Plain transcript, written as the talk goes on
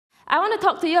I want to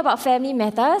talk to you about family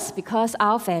matters because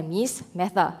our families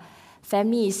matter.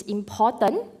 Family is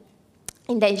important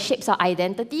in that it shapes our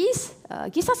identities,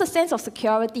 gives us a sense of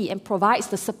security, and provides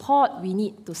the support we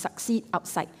need to succeed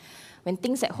outside. When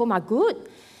things at home are good,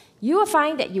 you will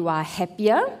find that you are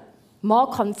happier, more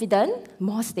confident,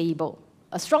 more stable.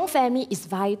 A strong family is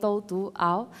vital to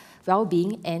our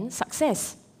well-being and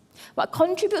success. What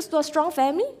contributes to a strong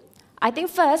family? I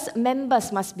think first,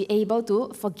 members must be able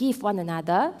to forgive one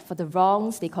another for the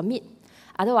wrongs they commit.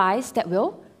 Otherwise, that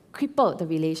will cripple the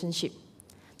relationship.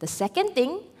 The second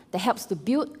thing that helps to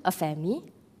build a family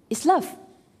is love.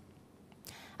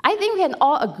 I think we can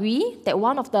all agree that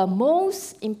one of the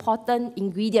most important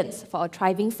ingredients for a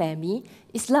thriving family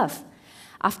is love.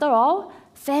 After all,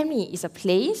 family is a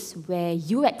place where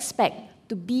you expect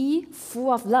to be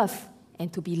full of love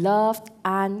and to be loved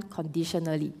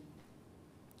unconditionally.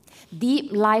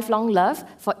 Deep, lifelong love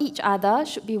for each other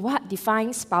should be what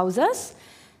defines spouses,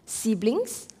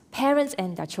 siblings, parents,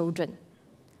 and their children.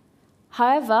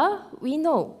 However, we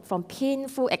know from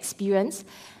painful experience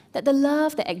that the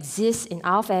love that exists in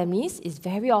our families is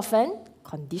very often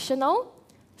conditional,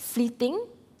 fleeting,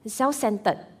 and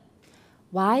self-centered.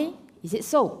 Why is it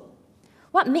so?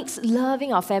 What makes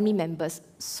loving our family members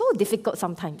so difficult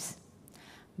sometimes?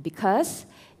 Because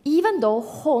even though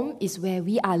home is where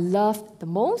we are loved the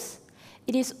most,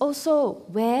 it is also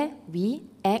where we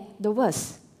act the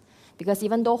worst. Because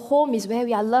even though home is where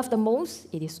we are loved the most,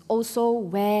 it is also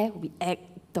where we act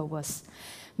the worst.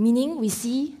 Meaning we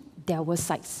see their worst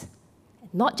sides.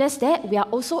 Not just that, we are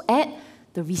also at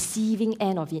the receiving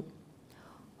end of it.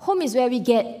 Home is where we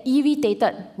get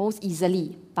irritated most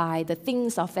easily by the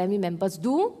things our family members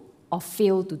do or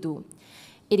fail to do.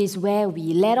 It is where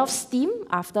we let off steam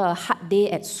after a hard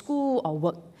day at school or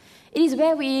work. It is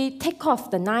where we take off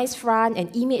the nice front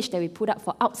and image that we put up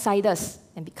for outsiders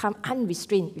and become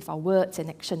unrestrained with our words and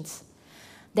actions.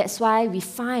 That's why we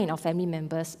find our family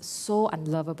members so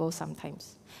unlovable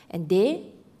sometimes. And they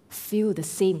feel the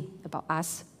same about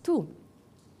us too.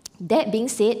 That being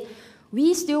said,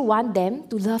 we still want them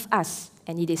to love us,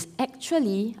 and it is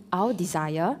actually our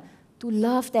desire to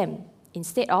love them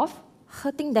instead of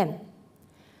hurting them.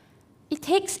 It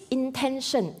takes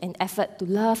intention and effort to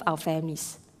love our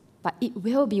families, but it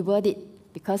will be worth it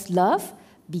because love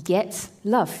begets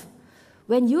love.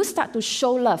 When you start to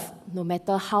show love, no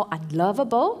matter how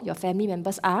unlovable your family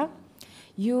members are,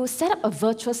 you set up a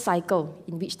virtuous cycle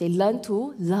in which they learn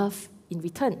to love in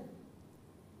return.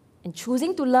 And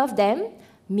choosing to love them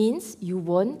means you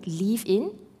won't live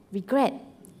in regret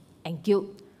and guilt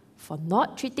for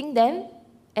not treating them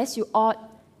as you ought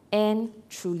and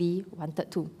truly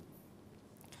wanted to.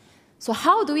 So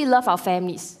how do we love our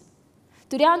families?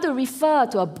 Today I want to refer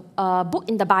to a book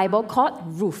in the Bible called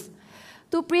Ruth.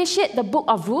 To appreciate the book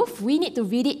of Ruth, we need to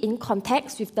read it in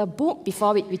context with the book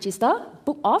before it, which is the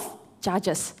book of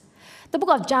Judges. The book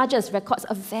of Judges records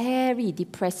a very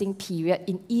depressing period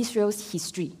in Israel's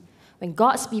history, when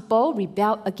God's people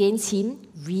rebelled against him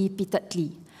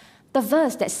repeatedly. The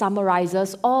verse that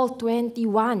summarizes all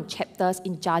 21 chapters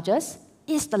in Judges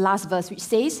is the last verse, which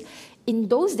says, "In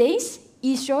those days,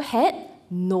 Israel had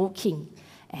no king.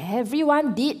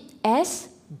 Everyone did as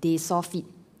they saw fit."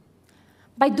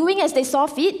 By doing as they saw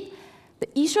fit, the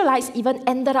Israelites even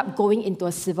ended up going into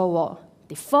a civil war.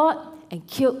 They fought and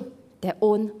killed their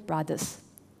own brothers.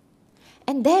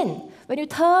 And then, when you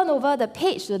turn over the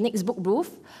page to the next book,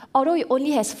 Ruth, although it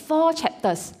only has 4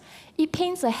 chapters, it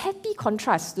paints a happy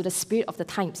contrast to the spirit of the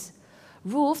times.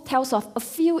 Ruth tells of a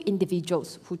few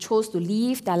individuals who chose to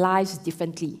live their lives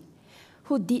differently,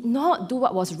 who did not do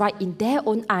what was right in their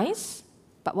own eyes,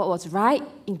 but what was right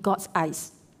in God's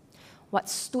eyes. What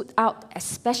stood out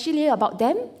especially about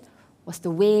them was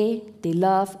the way they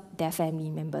loved their family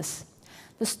members.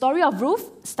 The story of Ruth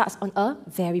starts on a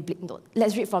very bleak note.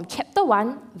 Let's read from chapter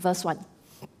 1, verse 1.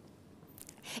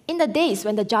 "In the days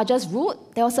when the judges ruled,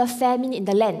 there was a famine in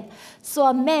the land. So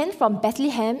a man from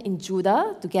Bethlehem in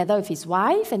Judah, together with his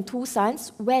wife and 2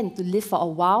 sons, went to live for a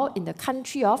while in the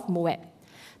country of Moab.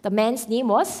 The man's name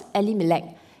was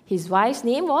Elimelech. His wife's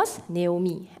name was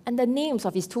Naomi, and the names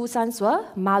of his 2 sons were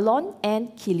Mahlon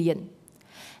and Chilion.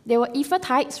 They were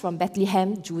Ephrathites from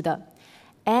Bethlehem, Judah,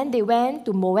 and they went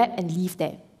to Moab and lived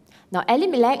there. Now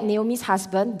Elimelech, Naomi's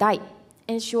husband, died,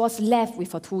 and she was left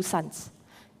with her 2 sons.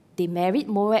 They married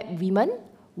Moab women,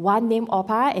 one named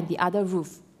Orpah and the other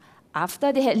Ruth.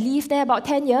 After they had lived there about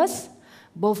 10 years,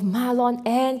 both Mahlon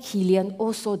and Chilion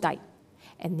also died,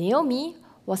 and Naomi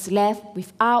was left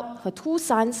without her 2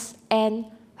 sons and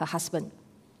her husband.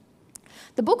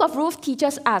 The book of Ruth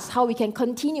teaches us how we can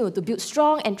continue to build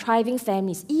strong and thriving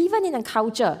families, even in a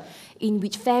culture in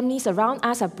which families around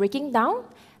us are breaking down,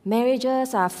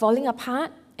 marriages are falling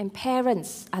apart, and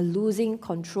parents are losing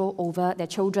control over their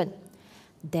children.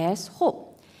 There's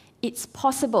hope. It's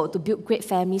possible to build great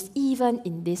families even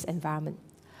in this environment.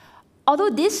 Although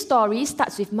this story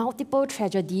starts with multiple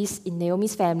tragedies in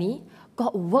Naomi's family,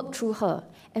 God worked through her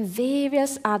and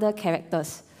various other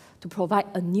characters to provide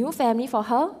a new family for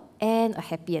her and a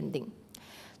happy ending.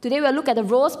 Today we'll look at the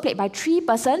roles played by 3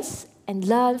 persons and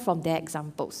learn from their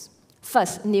examples.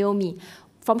 First, Naomi.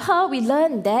 From her, we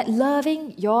learn that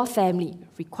loving your family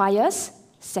requires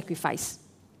sacrifice.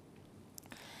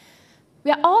 We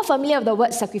are all familiar with the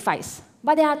word sacrifice,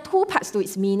 but there are 2 parts to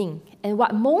its meaning, and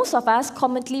what most of us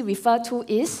commonly refer to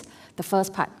is the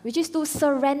first part, which is to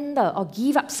surrender or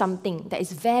give up something that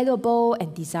is valuable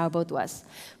and desirable to us.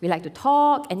 We like to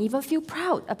talk and even feel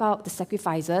proud about the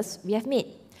sacrifices we have made,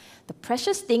 the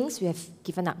precious things we have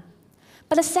given up.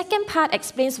 But the second part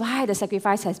explains why the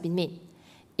sacrifice has been made.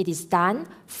 It is done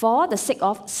for the sake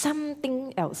of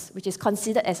something else, which is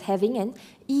considered as having an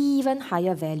even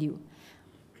higher value.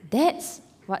 That's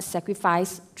what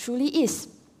sacrifice truly is,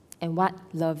 and what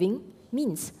loving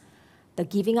means. The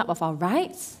giving up of our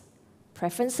rights,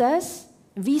 preferences,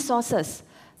 resources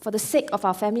for the sake of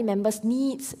our family members'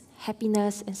 needs,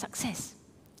 happiness, and success.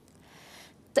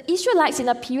 The Israelites in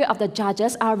the period of the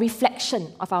Judges are a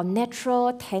reflection of our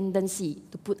natural tendency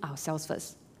to put ourselves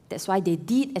first. That's why they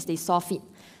did as they saw fit,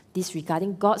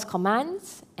 disregarding God's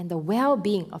commands and the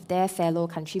well-being of their fellow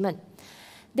countrymen.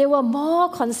 They were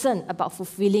more concerned about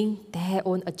fulfilling their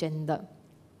own agenda.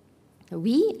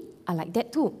 We are like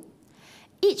that too.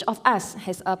 Each of us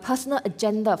has a personal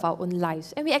agenda of our own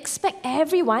lives, and we expect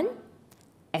everyone,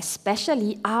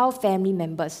 especially our family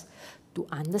members, to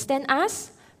understand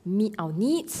us, meet our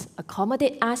needs,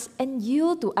 accommodate us, and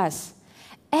yield to us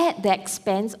at the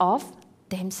expense of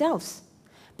themselves,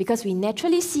 because we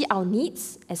naturally see our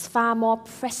needs as far more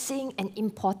pressing and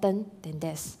important than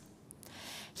theirs.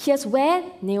 Here's where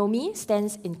Naomi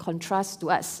stands in contrast to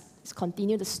us. Let's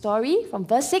continue the story from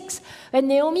verse 6. When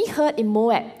Naomi heard in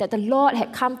Moab that the Lord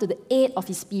had come to the aid of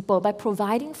his people by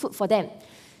providing food for them,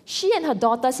 she and her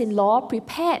daughters-in-law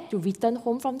prepared to return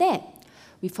home from there.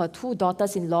 With her 2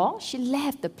 daughters-in-law, she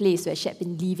left the place where she had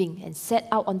been living and set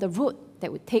out on the road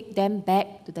that would take them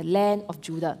back to the land of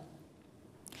Judah.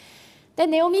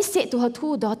 Then Naomi said to her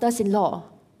 2 daughters-in-law,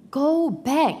 "Go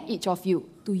back, each of you,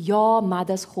 to your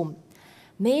mother's home.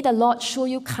 May the Lord show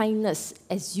you kindness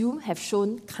as you have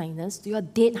shown kindness to your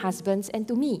dead husbands and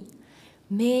to me.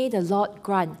 May the Lord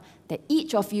grant that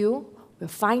each of you will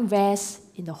find rest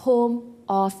in the home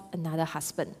of another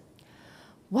husband."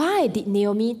 Why did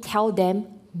Naomi tell them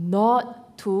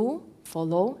not to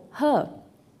follow her?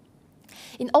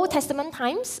 In Old Testament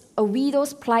times, a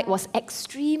widow's plight was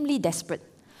extremely desperate.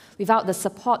 Without the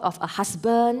support of a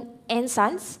husband and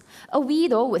sons, a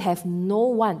widow would have no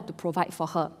one to provide for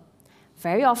her.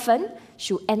 Very often,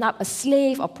 she would end up a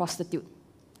slave or prostitute.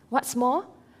 What's more,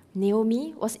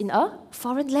 Naomi was in a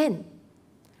foreign land.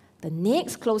 The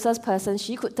next closest person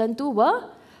she could turn to were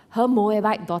her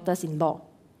Moabite daughters-in-law.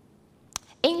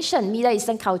 Ancient Middle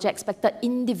Eastern culture expected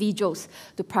individuals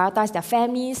to prioritize their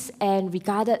families and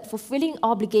regarded fulfilling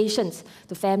obligations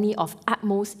to family of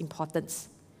utmost importance.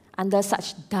 Under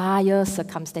such dire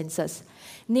circumstances,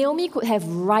 Naomi could have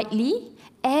rightly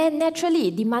and naturally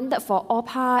demanded for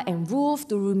Orpah and Ruth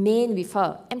to remain with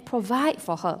her and provide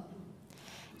for her.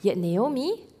 Yet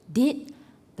Naomi did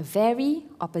the very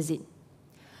opposite.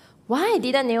 Why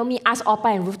didn't Naomi ask Orpah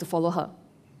and Ruth to follow her?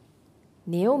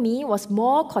 Naomi was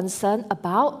more concerned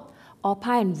about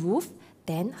Orpah and Ruth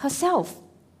than herself.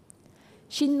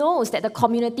 She knows that the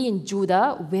community in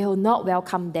Judah will not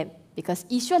welcome them because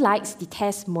Israelites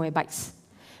detest Moabites.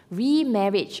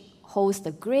 Remarriage holds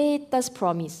the greatest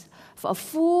promise for a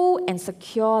full and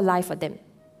secure life for them.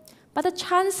 But the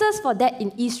chances for that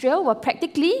in Israel were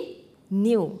practically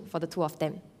nil for the 2 of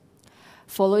them.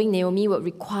 Following Naomi would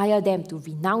require them to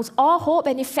renounce all hope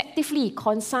and effectively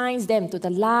consigns them to the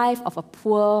life of a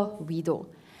poor widow.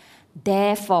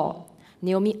 Therefore,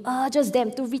 Naomi urges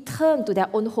them to return to their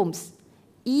own homes,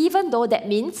 even though that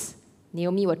means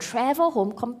Naomi will travel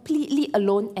home completely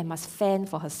alone and must fend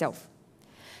for herself.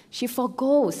 She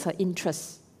forgoes her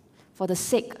interests for the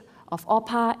sake of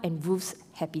Orpah and Ruth's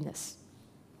happiness.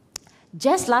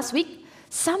 Just last week,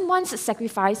 someone's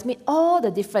sacrifice made all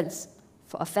the difference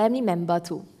for a family member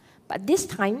too, but this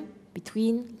time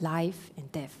between life and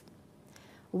death.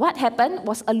 What happened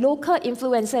was a local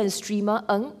influencer and streamer,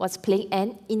 Eng, was playing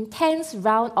an intense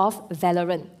round of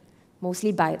Valorant.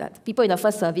 mostly by the people in the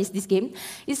first service, this game,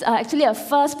 is actually a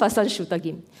first-person shooter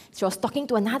game. She was talking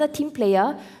to another team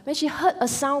player when she heard a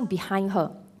sound behind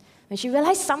her. When she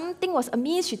realized something was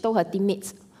amiss, she told her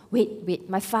teammates, wait,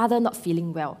 my father not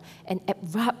feeling well, and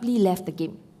abruptly left the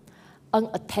game. Ng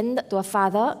attended to her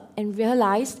father and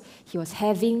realized he was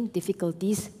having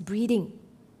difficulties breathing.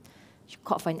 She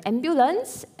called for an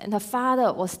ambulance, and her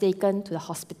father was taken to the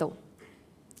hospital.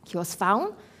 He was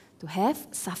found to have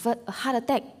suffered a heart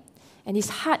attack, and his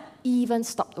heart even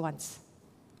stopped once.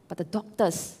 But the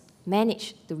doctors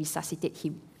managed to resuscitate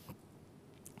him.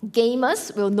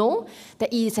 Gamers will know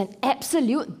that it is an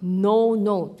absolute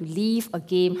no-no to leave a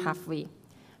game halfway,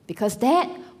 because that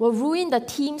will ruin the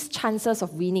team's chances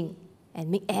of winning and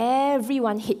make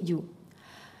everyone hate you.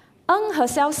 Ng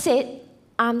herself said,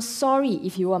 "I'm sorry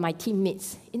if you were my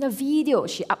teammates," in a video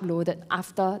she uploaded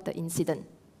after the incident.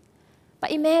 But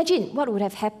imagine what would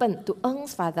have happened to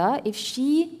Ng's father if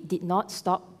she did not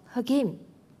stop her game.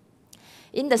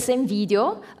 In the same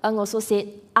video, Ng also said,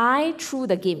 "I threw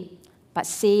the game, but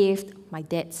saved my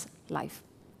dad's life."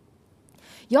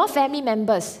 Your family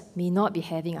members may not be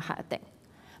having a heart attack,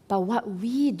 but what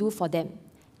we do for them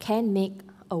can make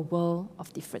a world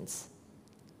of difference.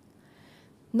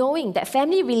 Knowing that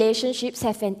family relationships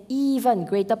have an even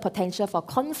greater potential for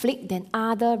conflict than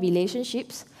other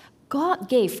relationships, God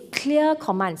gave clear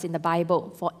commands in the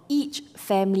Bible for each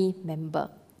family member.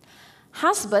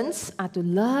 Husbands are to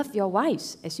love your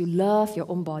wives as you love your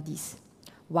own bodies.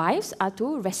 Wives are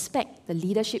to respect the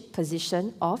leadership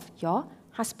position of your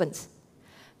husbands.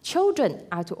 Children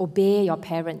are to obey your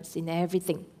parents in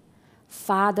everything.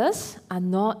 Fathers are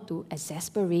not to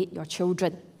exasperate your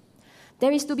children.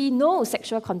 There is to be no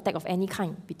sexual contact of any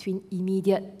kind between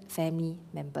immediate family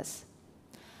members.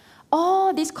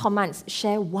 All these commands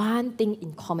share one thing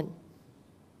in common.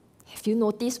 Have you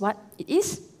noticed what it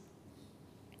is?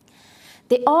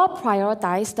 They all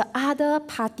prioritize the other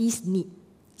party's need,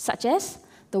 such as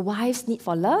the wife's need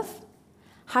for love,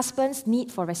 husband's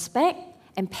need for respect,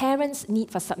 and parents'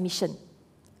 need for submission.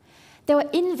 There will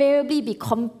invariably be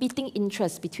competing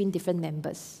interests between different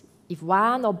members. If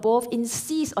one or both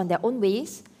insist on their own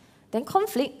ways, then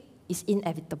conflict is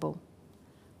inevitable.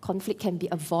 Conflict can be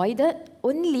avoided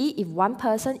only if one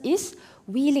person is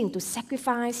willing to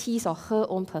sacrifice his or her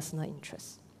own personal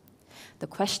interests. The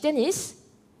question is,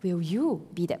 will you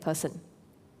be that person?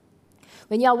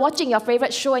 When you are watching your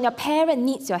favorite show and your parent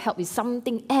needs your help with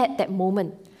something at that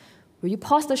moment, will you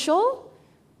pause the show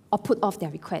or put off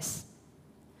their request?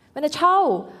 When a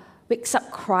child wakes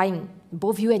up crying,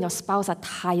 both you and your spouse are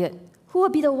tired, who will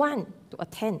be the one to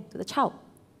attend to the child?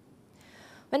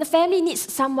 When the family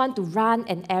needs someone to run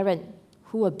an errand,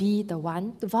 who will be the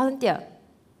one to volunteer?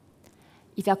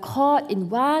 If you are caught in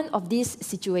one of these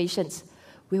situations,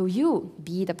 will you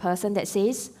be the person that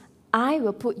says, "I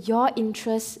will put your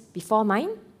interests before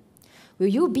mine"? Will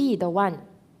you be the one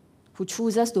who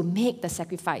chooses to make the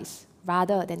sacrifice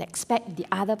rather than expect the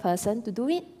other person to do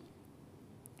it?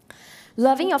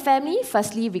 Loving your family,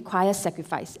 firstly, requires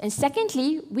sacrifice. And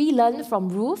secondly, we learn from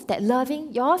Ruth that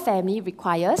loving your family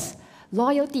requires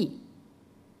loyalty.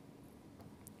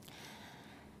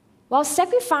 While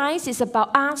sacrifice is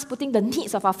about us putting the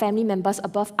needs of our family members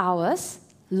above ours,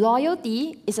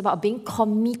 loyalty is about being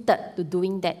committed to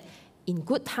doing that in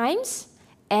good times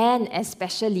and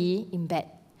especially in bad.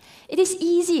 It is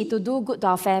easy to do good to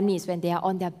our families when they are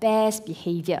on their best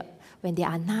behavior, when they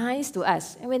are nice to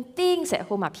us, and when things at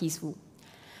home are peaceful.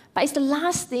 But it's the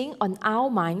last thing on our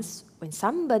minds when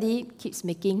somebody keeps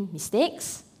making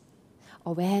mistakes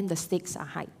or when the stakes are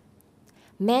high.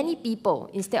 Many people,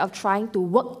 instead of trying to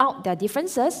work out their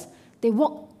differences, they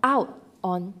work out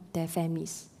on their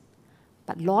families.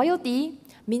 But loyalty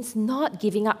means not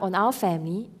giving up on our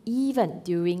family even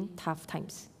during tough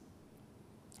times.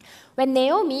 When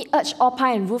Naomi urged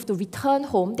Orpah and Ruth to return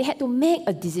home, they had to make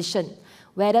a decision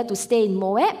whether to stay in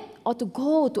Moab or to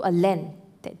go to a land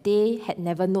that they had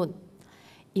never known.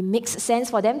 It makes sense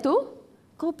for them to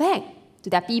go back to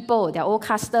their people, their old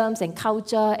customs and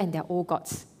culture, and their old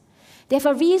gods. They have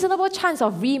a reasonable chance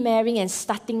of remarrying and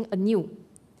starting anew.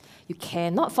 You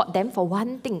cannot fault them for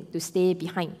wanting to stay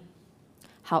behind.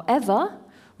 However,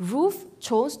 Ruth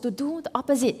chose to do the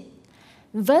opposite.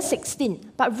 Verse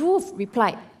 16, but Ruth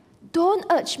replied, "Don't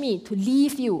urge me to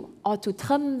leave you or to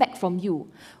turn back from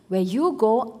you. Where you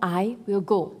go, I will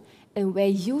go. And where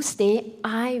you stay,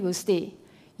 I will stay.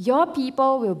 Your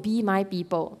people will be my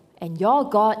people, and your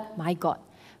God, my God.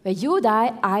 Where you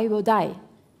die, I will die,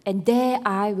 and there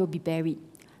I will be buried.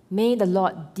 May the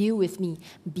Lord deal with me,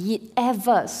 be it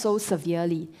ever so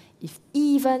severely, if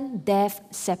even death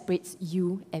separates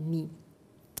you and me."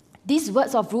 These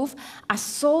words of Ruth are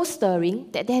so stirring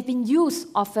that they have been used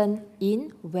often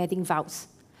in wedding vows.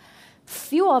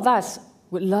 Few of us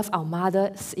would love our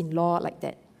mothers-in-law like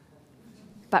that.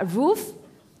 But Ruth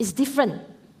is different.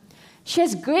 She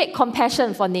has great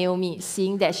compassion for Naomi,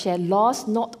 seeing that she had lost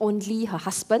not only her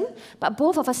husband, but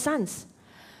both of her sons.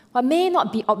 What may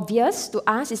not be obvious to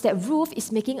us is that Ruth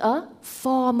is making a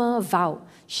formal vow.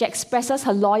 She expresses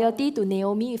her loyalty to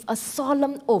Naomi with a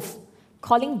solemn oath,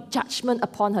 calling judgment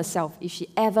upon herself if she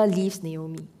ever leaves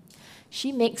Naomi.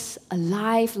 She makes a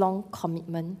lifelong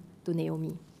commitment to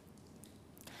Naomi.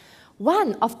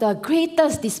 One of the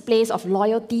greatest displays of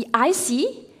loyalty I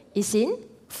see is in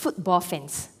football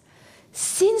fans.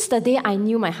 Since the day I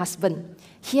knew my husband,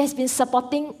 he has been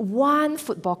supporting one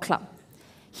football club.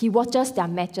 He watches their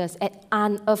matches at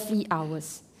unearthly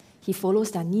hours. He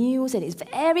follows their news and is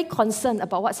very concerned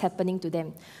about what's happening to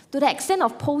them, to the extent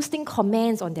of posting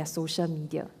comments on their social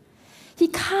media. He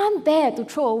can't bear to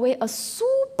throw away a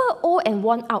super old and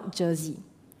worn-out jersey.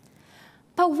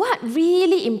 But what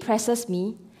really impresses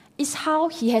me is how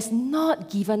he has not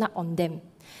given up on them.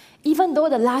 Even though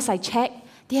the last I checked,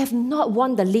 they have not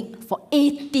won the league for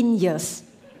 18 years.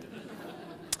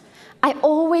 I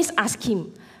always ask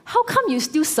him, how come you're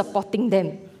still supporting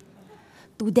them?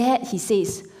 To that, he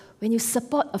says, when you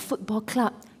support a football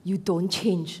club, you don't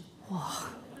change. Wow.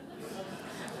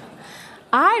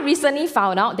 I recently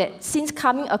found out that since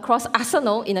coming across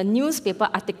Arsenal in a newspaper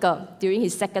article during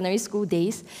his secondary school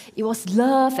days, it was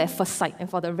love at first sight and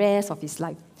for the rest of his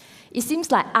life. It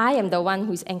seems like I am the one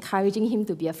who is encouraging him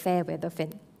to be a fair weather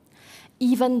fan.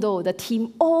 Even though the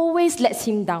team always lets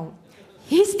him down,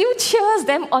 he still cheers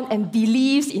them on and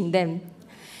believes in them.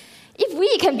 If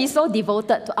we can be so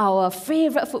devoted to our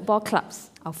favorite football clubs,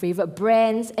 our favorite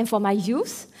brands, and for my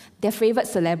youth, their favorite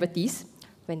celebrities,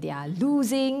 when they are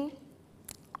losing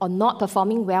or not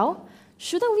performing well,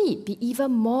 shouldn't we be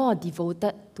even more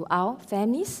devoted to our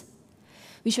families?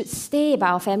 We should stay by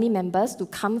our family members to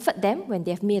comfort them when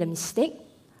they have made a mistake,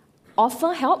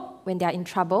 offer help when they are in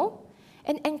trouble,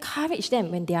 and encourage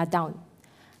them when they are down.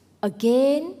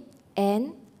 Again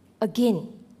and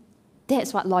again.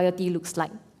 That's what loyalty looks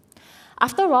like.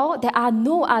 After all, there are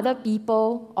no other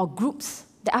people or groups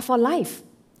that are for life.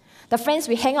 The friends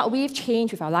we hang out with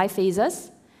change with our life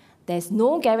phases. There's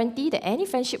no guarantee that any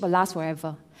friendship will last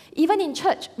forever. Even in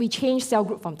church, we change cell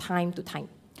group from time to time.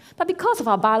 But because of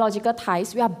our biological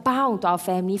ties, we are bound to our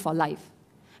family for life.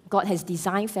 God has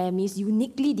designed families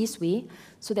uniquely this way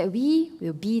so that we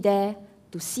will be there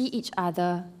to see each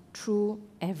other through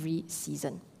every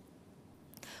season.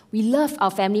 We love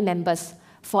our family members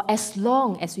for as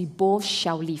long as we both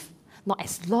shall live, not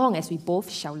as long as we both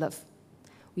shall love.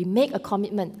 We make a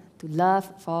commitment to love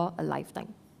for a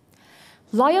lifetime.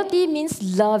 Loyalty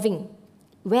means loving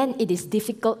when it is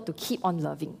difficult to keep on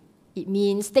loving. It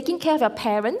means taking care of your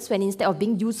parents when instead of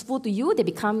being useful to you, they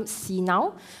become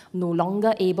senile, no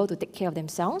longer able to take care of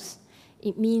themselves.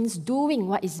 It means doing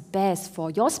what is best for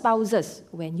your spouses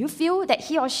when you feel that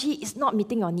he or she is not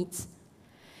meeting your needs.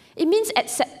 It means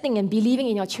accepting and believing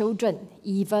in your children,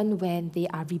 even when they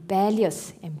are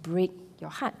rebellious and break your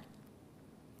heart.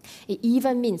 It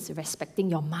even means respecting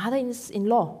your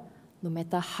mother-in-law, no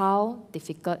matter how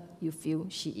difficult you feel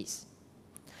she is.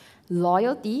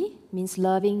 Loyalty means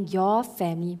loving your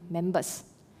family members,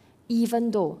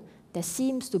 even though there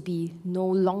seems to be no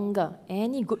longer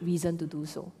any good reason to do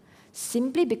so,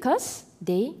 simply because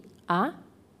they are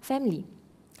family.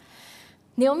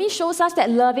 Naomi shows us that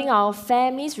loving our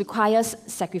families requires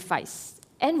sacrifice,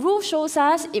 and Ruth shows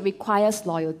us it requires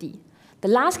loyalty. The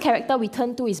last character we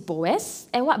turn to is Boaz,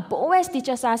 and what Boaz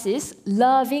teaches us is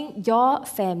loving your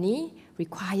family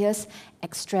requires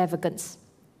extravagance.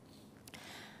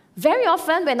 Very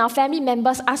often, when our family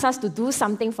members ask us to do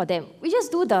something for them, we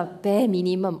just do the bare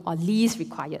minimum or least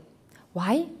required.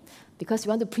 Why? Because we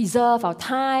want to preserve our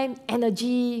time,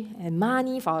 energy, and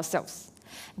money for ourselves.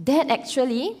 That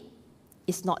actually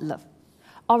is not love.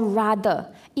 Or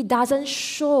rather, it doesn't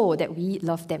show that we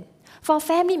love them. For our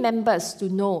family members to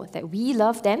know that we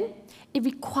love them, it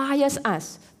requires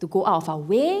us to go out of our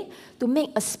way to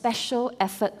make a special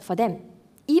effort for them,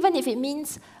 even if it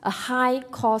means a high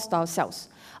cost to ourselves,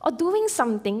 or doing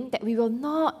something that we will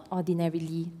not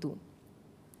ordinarily do.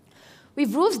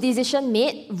 With Ruth's decision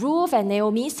made, Ruth and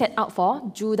Naomi set out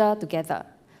for Judah together.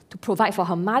 To provide for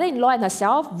her mother-in-law and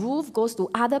herself, Ruth goes to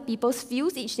other people's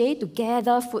fields each day to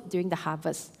gather food during the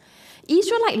harvest.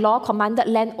 Israelite law commanded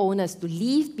landowners to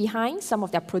leave behind some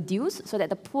of their produce so that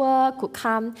the poor could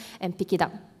come and pick it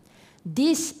up.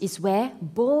 This is where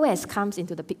Boaz comes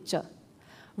into the picture.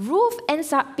 Ruth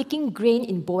ends up picking grain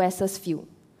in Boaz's field.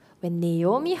 When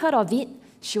Naomi heard of it,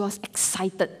 she was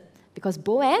excited. because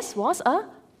Boaz was a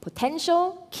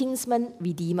potential kinsman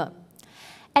redeemer.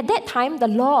 At that time, the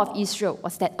law of Israel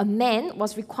was that a man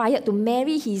was required to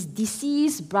marry his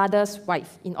deceased brother's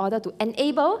wife in order to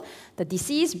enable the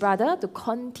deceased brother to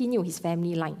continue his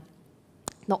family line.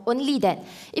 Not only that,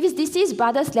 if his deceased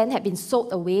brother's land had been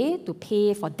sold away to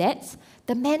pay for debts,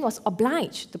 the man was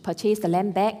obliged to purchase the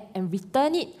land back and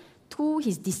return it to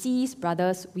his deceased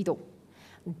brother's widow.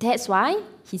 That's why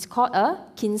he's called a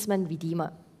kinsman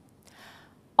redeemer.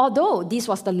 Although this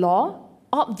was the law,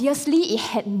 obviously it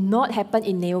had not happened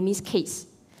in Naomi's case.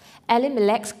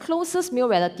 Elimelech's closest male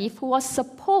relative, who was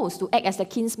supposed to act as the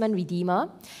kinsman redeemer,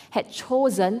 had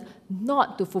chosen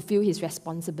not to fulfill his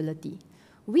responsibility,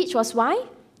 which was why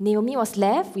Naomi was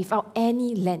left without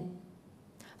any land.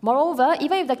 Moreover,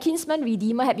 even if the kinsman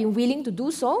redeemer had been willing to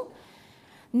do so,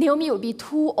 Naomi would be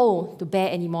too old to bear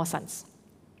any more sons.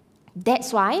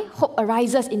 That's why hope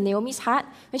arises in Naomi's heart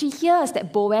when she hears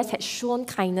that Boaz had shown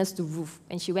kindness to Ruth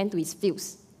when she went to his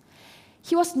fields.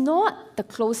 He was not the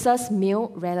closest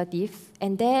male relative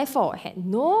and therefore had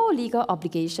no legal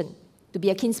obligation to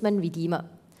be a kinsman redeemer.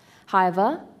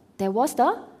 However, there was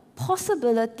the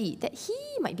possibility that he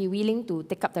might be willing to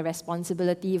take up the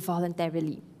responsibility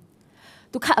voluntarily.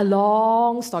 To cut a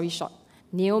long story short,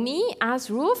 Naomi asked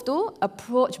Ruth to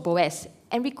approach Boaz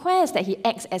and request that he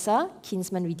acts as a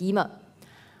kinsman redeemer.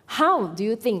 How do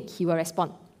you think he will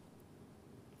respond?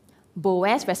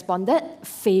 Boaz responded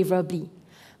favorably,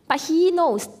 but he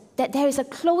knows that there is a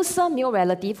closer male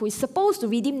relative who is supposed to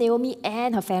redeem Naomi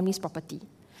and her family's property.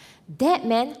 That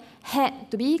man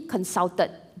had to be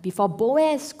consulted before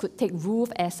Boaz could take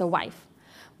Ruth as a wife.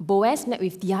 Boaz met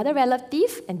with the other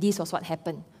relative, and this was what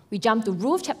happened. We jump to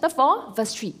Ruth chapter 4,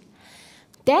 verse 3.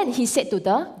 Then he said to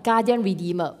the guardian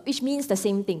redeemer, which means the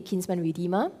same thing, kinsman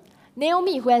redeemer,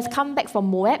 Naomi, who has come back from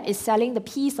Moab, is selling the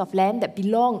piece of land that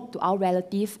belonged to our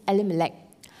relative Elimelech.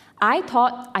 I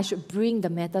thought I should bring the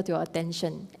matter to your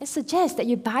attention and suggest that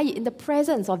you buy it in the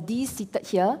presence of these seated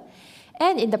here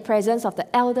and in the presence of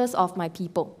the elders of my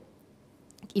people.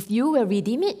 If you will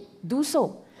redeem it, do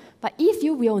so. But if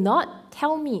you will not,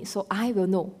 tell me, so I will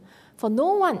know. For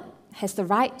no one has the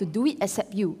right to do it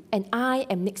except you, and I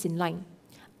am next in line.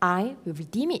 I will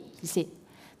redeem it, he said.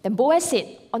 Then Boaz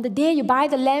said, on the day you buy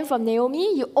the land from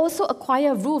Naomi, you also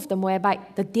acquire Ruth the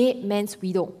Moabite, the dead man's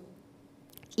widow,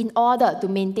 in order to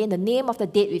maintain the name of the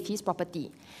dead with his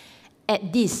property.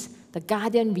 At this, the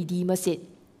guardian redeemer said,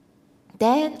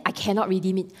 then I cannot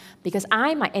redeem it, because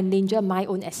I might endanger my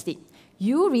own estate.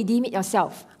 You redeem it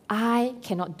yourself. I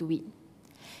cannot do it.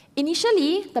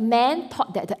 Initially, the man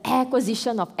thought that the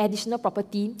acquisition of additional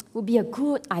property would be a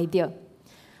good idea.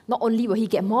 Not only will he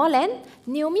get more land,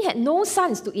 Naomi had no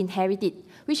sons to inherit it,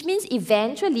 which means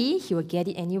eventually he will get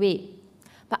it anyway.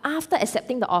 But after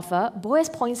accepting the offer, Boaz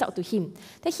points out to him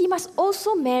that he must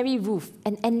also marry Ruth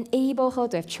and enable her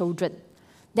to have children.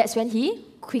 That's when he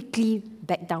quickly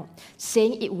backed down,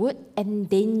 saying it would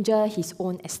endanger his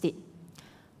own estate.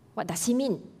 What does he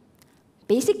mean?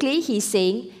 Basically, he's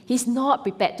saying he's not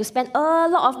prepared to spend a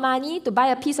lot of money to buy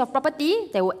a piece of property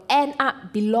that will end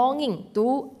up belonging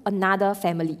to another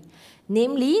family,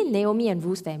 namely Naomi and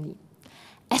Ruth's family.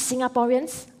 As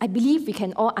Singaporeans, I believe we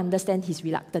can all understand his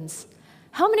reluctance.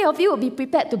 How many of you would be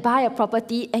prepared to buy a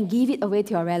property and give it away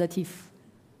to your relative?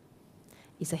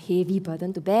 It's a heavy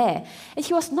burden to bear, and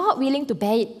he was not willing to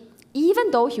bear it,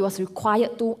 even though he was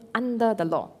required to under the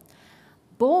law.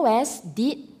 Boaz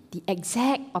did the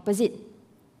exact opposite.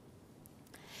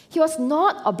 He was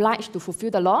not obliged to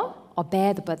fulfill the law or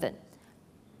bear the burden,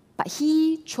 but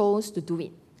he chose to do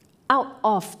it out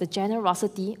of the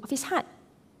generosity of his heart.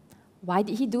 Why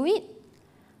did he do it?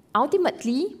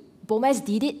 Ultimately, Boaz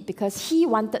did it because he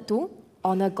wanted to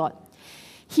honor God.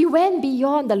 He went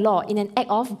beyond the law in an act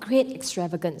of great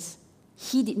extravagance.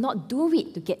 He did not do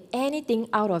it to get anything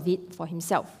out of it for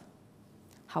himself.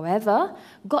 However,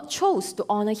 God chose to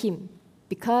honor him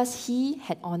because he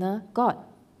had honored God.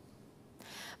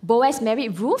 Boaz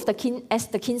married Ruth as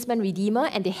the kinsman redeemer,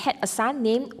 and they had a son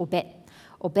named Obed.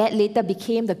 Obed later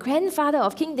became the grandfather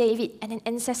of King David and an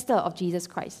ancestor of Jesus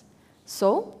Christ.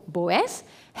 So, Boaz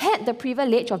had the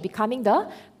privilege of becoming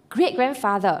the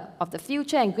great-grandfather of the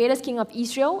future and greatest king of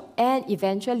Israel, and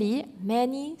eventually,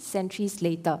 many centuries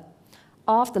later,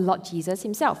 of the Lord Jesus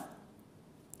himself.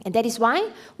 And that is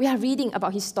why we are reading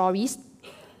about his stories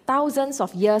thousands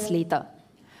of years later.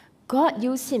 God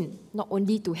used him not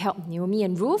only to help Naomi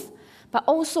and Ruth, but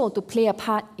also to play a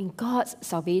part in God's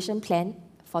salvation plan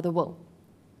for the world.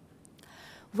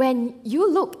 When you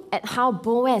look at how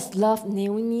Boaz loved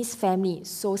Naomi's family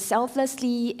so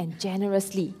selflessly and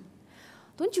generously,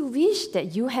 don't you wish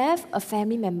that you have a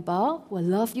family member who will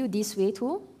love you this way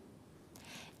too?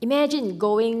 Imagine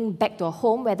going back to a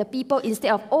home where the people,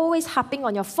 instead of always harping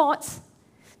on your faults,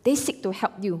 they seek to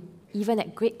help you, even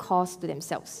at great cost to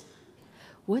themselves.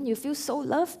 Won't you feel so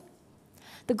loved?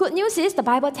 The good news is the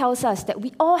Bible tells us that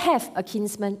we all have a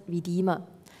kinsman redeemer,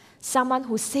 someone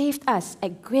who saved us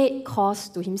at great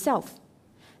cost to himself.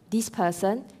 This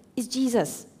person is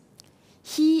Jesus.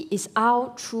 He is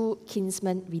our true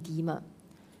kinsman redeemer.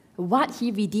 What he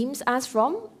redeems us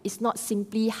from is not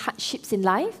simply hardships in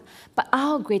life, but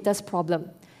our greatest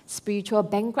problem, spiritual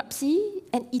bankruptcy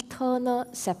and eternal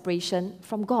separation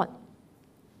from God.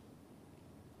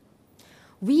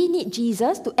 We need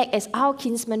Jesus to act as our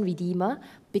kinsman redeemer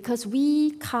because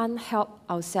we can't help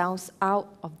ourselves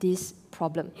out of this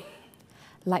problem.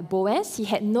 Like Boaz, he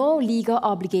had no legal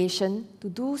obligation to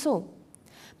do so,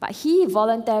 but he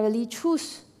voluntarily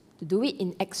chose to do it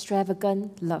in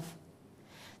extravagant love.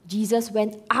 Jesus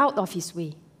went out of his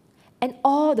way and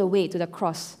all the way to the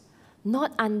cross,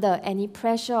 not under any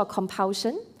pressure or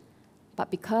compulsion, but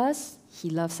because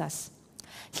he loves us.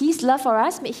 His love for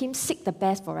us made him seek the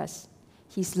best for us.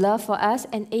 His love for us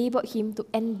enabled him to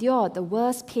endure the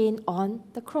worst pain on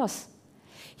the cross.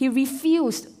 He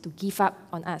refused to give up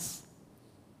on us.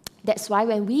 That's why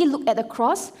when we look at the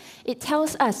cross, it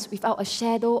tells us without a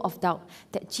shadow of doubt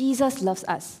that Jesus loves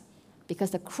us, because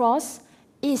the cross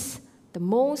is the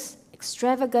most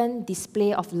extravagant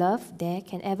display of love there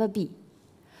can ever be.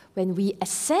 When we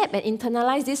accept and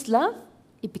internalize this love,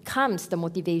 it becomes the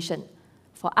motivation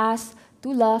for us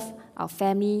to love our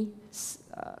family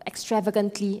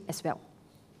extravagantly as well.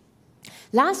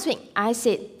 Last week, I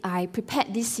said I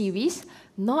prepared this series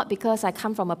not because I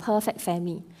come from a perfect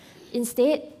family.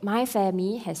 Instead, my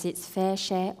family has its fair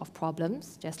share of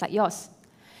problems, just like yours.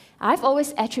 I've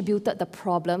always attributed the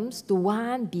problems to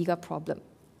one bigger problem,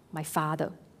 my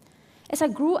father. As I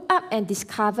grew up and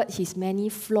discovered his many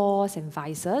flaws and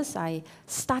vices, I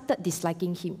started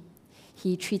disliking him.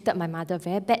 He treated my mother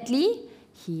very badly.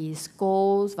 He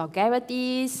scolds,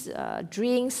 vulgarities,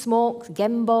 drinks, smokes,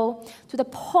 gamble, to the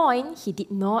point he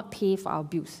did not pay for our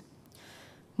bills.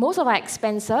 Most of our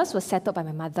expenses were settled by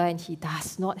my mother, and he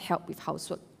does not help with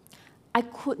housework. I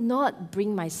could not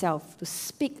bring myself to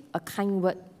speak a kind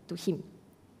word to him.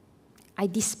 I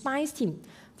despised him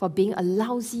for being a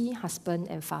lousy husband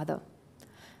and father.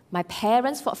 My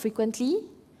parents fought frequently.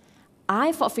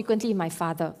 I fought frequently with my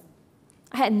father.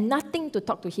 I had nothing to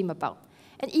talk to him about.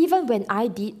 And even when I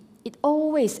did, it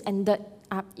always ended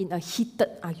up in a heated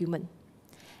argument.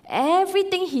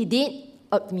 Everything he did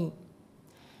irked me.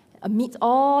 Amid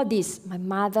all this, my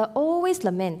mother always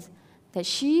laments that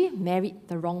she married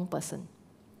the wrong person.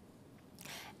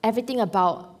 Everything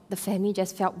about the family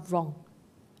just felt wrong,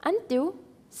 until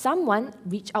someone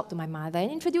reached out to my mother and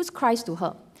introduced Christ to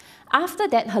her. After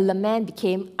that, her lament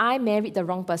became, I married the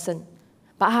wrong person,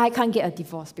 but I can't get a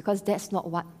divorce because that's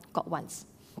not what God wants.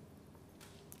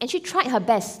 And she tried her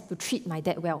best to treat my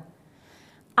dad well.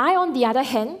 I, on the other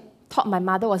hand, thought my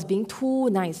mother was being too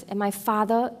nice and my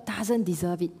father doesn't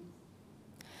deserve it.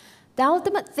 The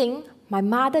ultimate thing my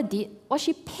mother did was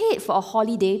she paid for a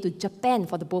holiday to Japan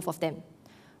for the both of them.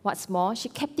 What's more, she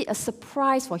kept it a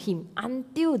surprise for him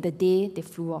until the day they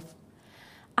flew off.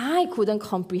 I couldn't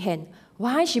comprehend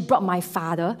why she brought my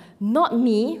father, not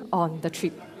me, on the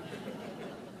trip.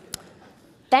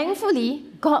 Thankfully,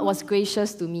 God was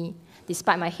gracious to me.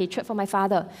 Despite my hatred for my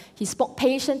father, he spoke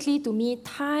patiently to me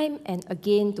time and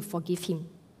again to forgive him.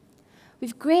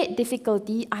 With great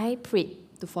difficulty, I prayed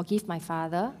to forgive my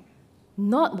father,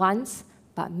 not once,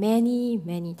 but many,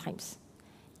 many times.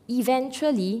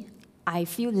 Eventually, I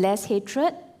feel less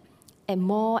hatred and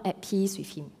more at peace with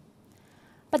him.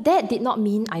 But that did not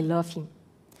mean I love him.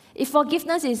 If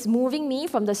forgiveness is moving me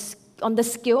on the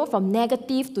scale from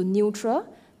negative to neutral,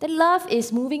 then love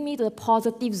is moving me to the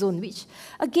positive zone, which,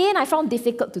 again, I found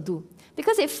difficult to do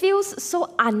because it feels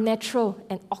so unnatural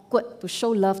and awkward to show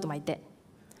love to my dad.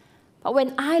 But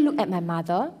when I look at my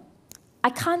mother, I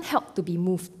can't help to be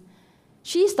moved.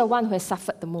 She's the one who has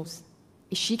suffered the most.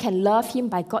 If she can love him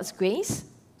by God's grace,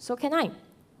 so can I.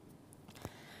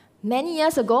 Many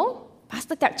years ago,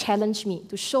 Pastor Tak challenged me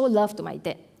to show love to my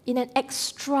dad in an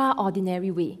extraordinary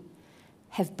way.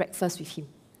 Have breakfast with him.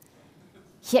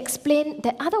 He explained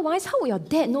that otherwise, how will your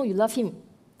dad know you love him?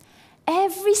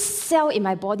 Every cell in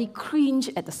my body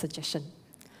cringed at the suggestion.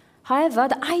 However,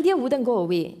 the idea wouldn't go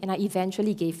away, and I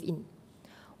eventually gave in.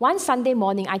 One Sunday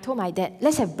morning, I told my dad,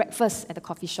 let's have breakfast at the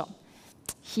coffee shop.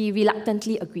 He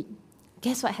reluctantly agreed.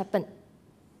 Guess what happened?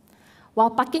 While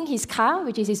parking his car,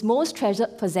 which is his most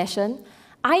treasured possession,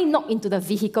 I knocked into the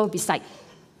vehicle beside.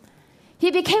 He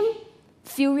became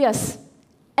furious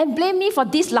and blamed me for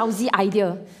this lousy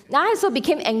idea. I also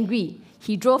became angry.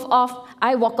 He drove off,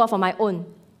 I walk off on my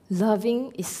own.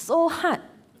 Loving is so hard.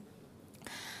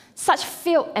 Such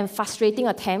failed and frustrating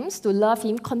attempts to love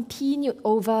him continued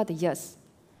over the years.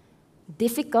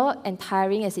 Difficult and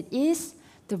tiring as it is,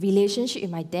 the relationship with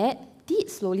my dad did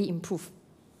slowly improve.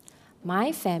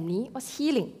 My family was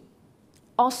healing.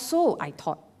 Or so I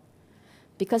thought.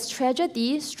 Because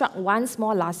tragedy struck once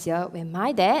more last year when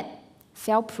my dad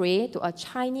fell prey to a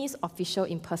Chinese official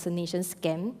impersonation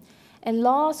scam and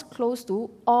lost close to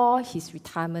all his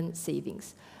retirement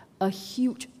savings, a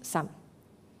huge sum.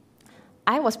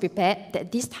 I was prepared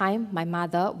that this time my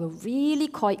mother will really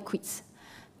call it quits.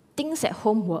 Things at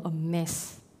home were a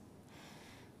mess.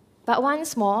 But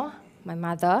once more, my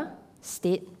mother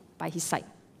stayed by his side.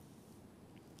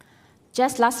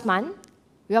 Just last month,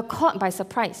 we were caught by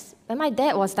surprise when my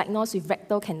dad was diagnosed with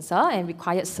rectal cancer and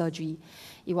required surgery.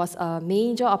 It was a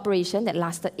major operation that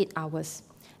lasted 8 hours.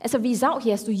 As a result,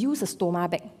 he has to use a stoma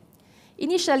bag.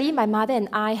 Initially, my mother and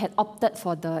I had opted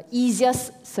for the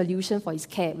easiest solution for his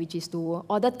care, which is to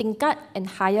order tingkat and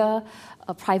hire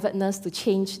a private nurse to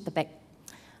change the bag.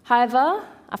 However,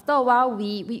 after a while,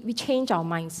 we changed our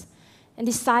minds and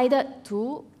decided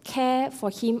to care for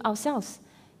him ourselves,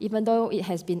 even though it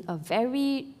has been a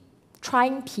very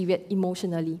trying period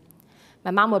emotionally.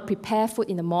 My mom will prepare food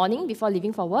in the morning before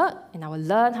leaving for work, and I will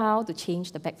learn how to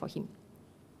change the bag for him.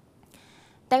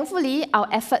 Thankfully, our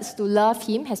efforts to love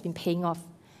him has been paying off.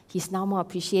 He's now more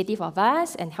appreciative of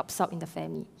us and helps out in the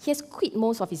family. He has quit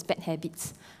most of his bad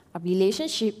habits. Our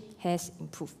relationship has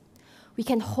improved. We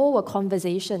can hold a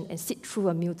conversation and sit through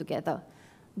a meal together.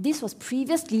 This was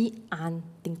previously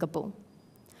unthinkable.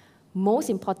 Most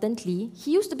importantly,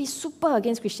 he used to be super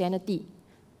against Christianity,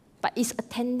 but is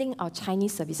attending our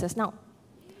Chinese services now.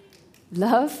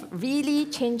 Love really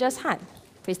changes heart.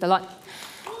 Praise the Lord.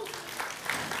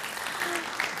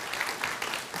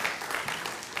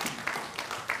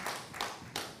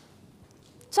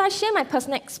 So I share my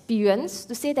personal experience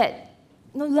to say that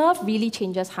love really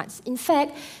changes hearts. In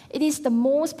fact, it is the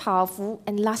most powerful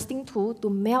and lasting tool to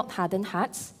melt hardened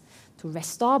hearts, to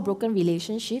restore broken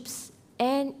relationships,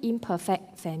 and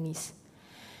imperfect families.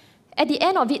 At the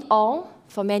end of it all,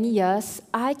 for many years,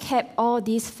 I kept all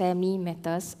these family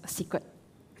matters a secret.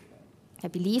 I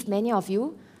believe many of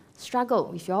you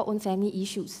struggle with your own family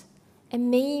issues.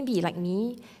 And maybe, like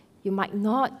me, you might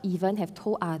not even have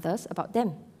told others about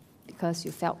them because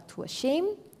you felt too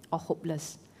ashamed or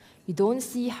hopeless. You don't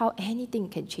see how anything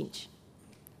can change.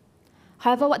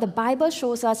 However, what the Bible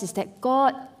shows us is that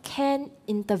God can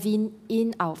intervene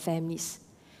in our families,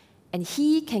 and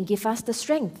He can give us the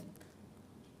strength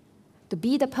to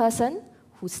be the person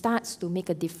who starts to make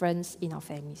a difference in our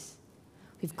families.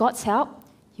 With God's help,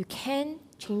 you can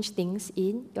change things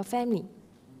in your family.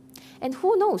 And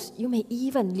who knows, you may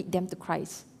even lead them to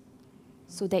Christ,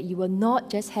 so that you will not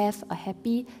just have a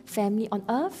happy family on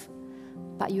earth,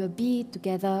 but you will be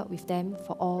together with them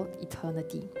for all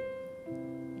eternity.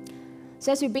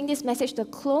 So as we bring this message to a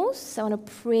close, I want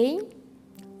to pray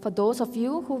for those of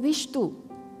you who wish to,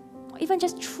 or even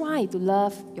just try to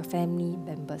love your family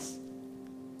members.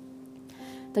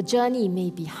 The journey may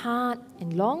be hard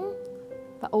and long,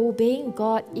 but obeying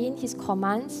God in His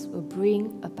commands will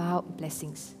bring about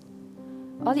blessings.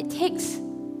 All it takes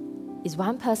is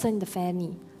one person in the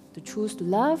family to choose to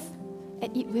love,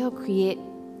 and it will create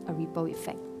a ripple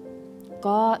effect.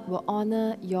 God will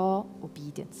honor your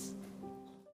obedience.